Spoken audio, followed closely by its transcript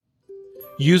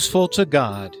Useful to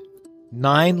God,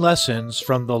 9 Lessons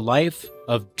from the Life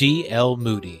of D.L.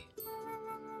 Moody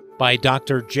by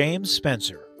Dr. James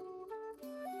Spencer.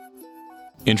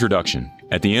 Introduction.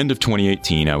 At the end of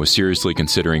 2018, I was seriously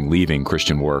considering leaving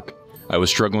Christian work. I was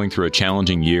struggling through a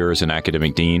challenging year as an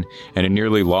academic dean, and had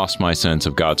nearly lost my sense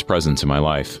of God's presence in my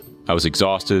life. I was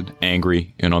exhausted,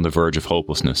 angry, and on the verge of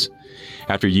hopelessness.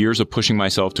 After years of pushing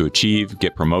myself to achieve,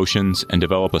 get promotions, and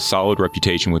develop a solid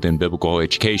reputation within biblical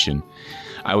education,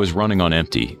 I was running on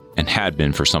empty, and had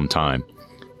been for some time.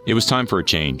 It was time for a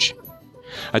change.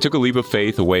 I took a leap of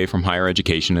faith away from higher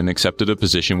education and accepted a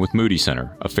position with Moody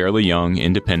Center, a fairly young,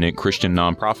 independent Christian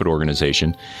nonprofit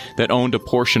organization that owned a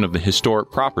portion of the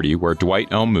historic property where Dwight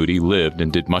L. Moody lived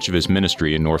and did much of his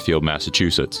ministry in Northfield,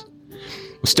 Massachusetts.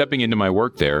 Stepping into my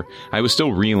work there, I was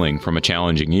still reeling from a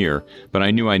challenging year, but I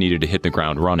knew I needed to hit the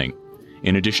ground running.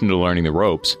 In addition to learning the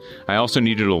ropes, I also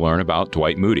needed to learn about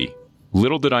Dwight Moody.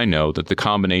 Little did I know that the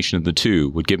combination of the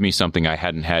two would give me something I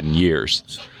hadn't had in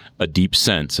years, a deep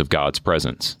sense of God's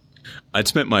presence. I'd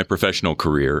spent my professional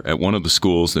career at one of the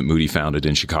schools that Moody founded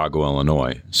in Chicago,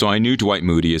 Illinois, so I knew Dwight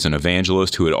Moody as an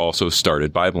evangelist who had also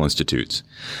started Bible institutes.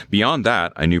 Beyond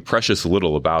that, I knew precious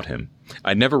little about him.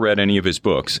 I'd never read any of his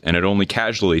books and had only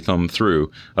casually thumbed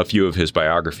through a few of his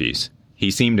biographies.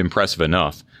 He seemed impressive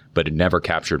enough, but it never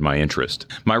captured my interest.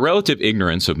 My relative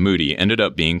ignorance of Moody ended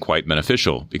up being quite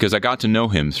beneficial because I got to know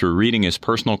him through reading his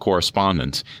personal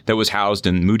correspondence that was housed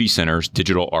in Moody Center's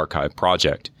digital archive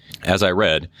project. As I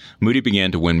read, Moody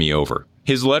began to win me over.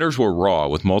 His letters were raw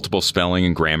with multiple spelling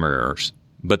and grammar errors,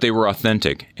 but they were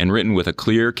authentic and written with a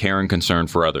clear care and concern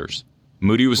for others.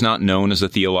 Moody was not known as a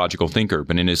theological thinker,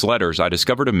 but in his letters I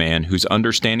discovered a man whose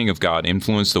understanding of God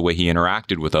influenced the way he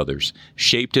interacted with others,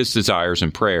 shaped his desires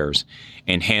and prayers,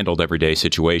 and handled everyday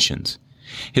situations.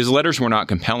 His letters were not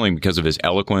compelling because of his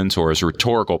eloquence or his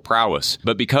rhetorical prowess,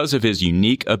 but because of his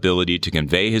unique ability to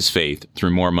convey his faith through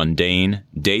more mundane,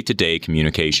 day-to-day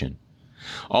communication.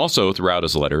 Also, throughout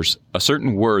his letters, a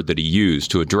certain word that he used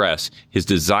to address his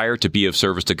desire to be of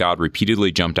service to God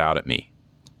repeatedly jumped out at me: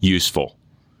 useful.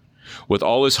 With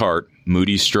all his heart,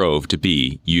 Moody strove to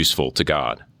be useful to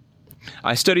God.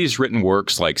 I studied his written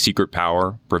works like Secret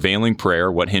Power, Prevailing Prayer,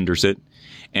 What Hinders It,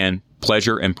 and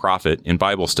Pleasure and Profit in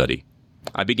Bible Study.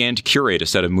 I began to curate a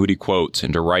set of Moody quotes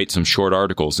and to write some short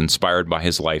articles inspired by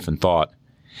his life and thought.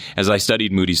 As I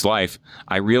studied Moody's life,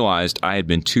 I realized I had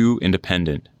been too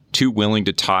independent, too willing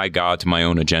to tie God to my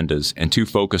own agendas, and too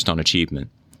focused on achievement.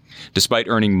 Despite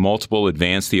earning multiple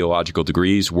advanced theological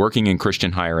degrees, working in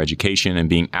Christian higher education, and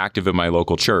being active in my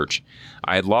local church,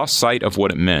 I had lost sight of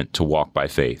what it meant to walk by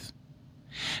faith.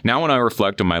 Now when I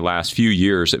reflect on my last few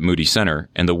years at Moody Center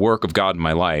and the work of God in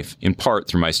my life, in part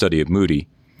through my study of Moody,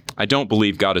 I don't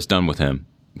believe God is done with him.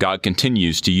 God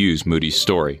continues to use Moody's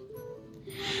story.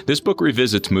 This book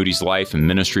revisits Moody's life and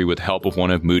ministry with the help of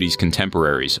one of Moody's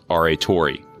contemporaries, R.A.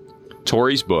 Torrey.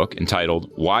 Torrey's book, entitled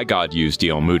Why God Used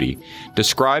D.L. Moody,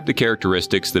 described the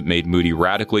characteristics that made Moody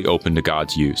radically open to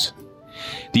God's use.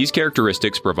 These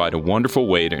characteristics provide a wonderful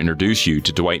way to introduce you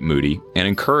to Dwight Moody and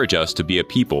encourage us to be a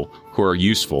people who are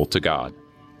useful to God.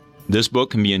 This book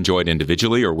can be enjoyed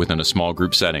individually or within a small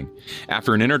group setting.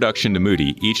 After an introduction to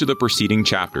Moody, each of the preceding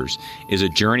chapters is a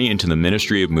journey into the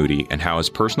ministry of Moody and how his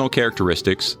personal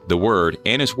characteristics, the Word,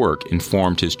 and his work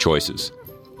informed his choices.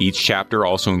 Each chapter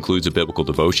also includes a biblical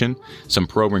devotion, some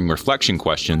probing reflection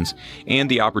questions, and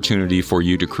the opportunity for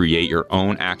you to create your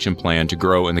own action plan to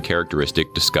grow in the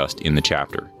characteristic discussed in the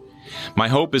chapter. My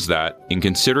hope is that, in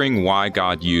considering why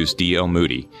God used D.L.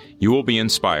 Moody, you will be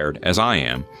inspired, as I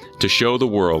am, to show the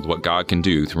world what God can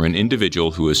do through an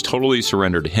individual who is totally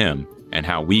surrendered to Him, and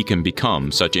how we can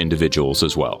become such individuals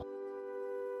as well.